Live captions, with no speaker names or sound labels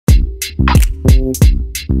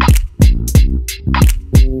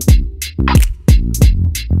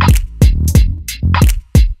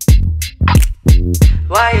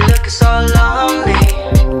Why you looking so lonely?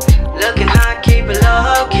 Looking hot, keep it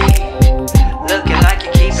low key. Looking like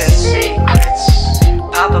you're keeping secrets.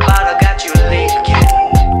 Pop a bottle, got you leaking.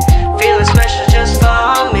 Feeling special just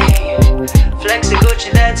for me. Flexing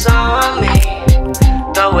Gucci, that's on me.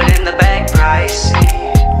 Throw it in the bag, pricey.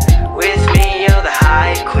 With me, you're the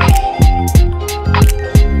high queen.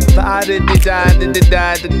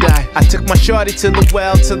 I took my shorty to the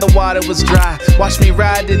well till the water was dry. Watch me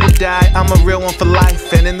ride to the die, I'm a real one for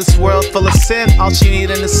life. And in this world full of sin, all she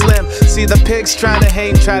needin' is slim. See the pigs trying to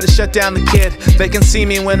hate, try to shut down the kid. They can see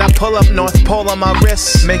me when I pull up, North Pole on my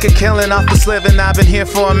wrist. Make a killing off this living, I've been here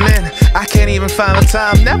for a minute. I can't even find the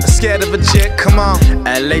time, never scared of a chick, come on.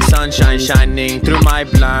 LA sunshine shining through my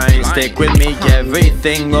blinds. Stick with me,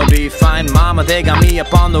 everything will be fine. Mama, they got me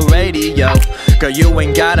up on the radio. Girl, you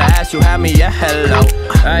ain't gotta ask, you have me a hello.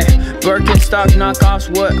 Ay, Birkenstock knockoffs,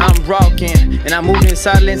 what I'm rocking. And I move in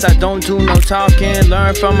silence, I don't do no talking.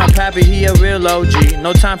 Learn from my pappy, he a real OG.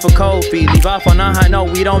 No time for cold feet, leave off on a high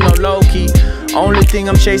note, we don't know low-key. Only thing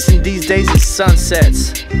I'm chasing these days is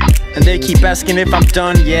sunsets. And they keep asking if I'm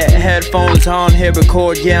done yet. Headphones on, hit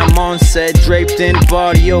record, yeah I'm on set. Draped in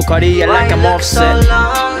body, oh Cartier like I'm offset. So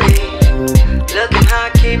lonely, looking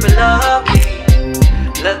hot, keep it low key.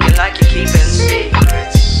 Looking like you're keeping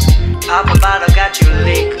secrets. Pop a bottle, got you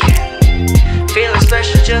leaking. Feeling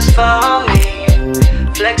special just for me.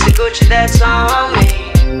 Flexing Gucci, that's on me.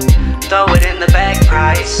 Throw it in the bag,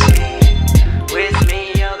 pricey.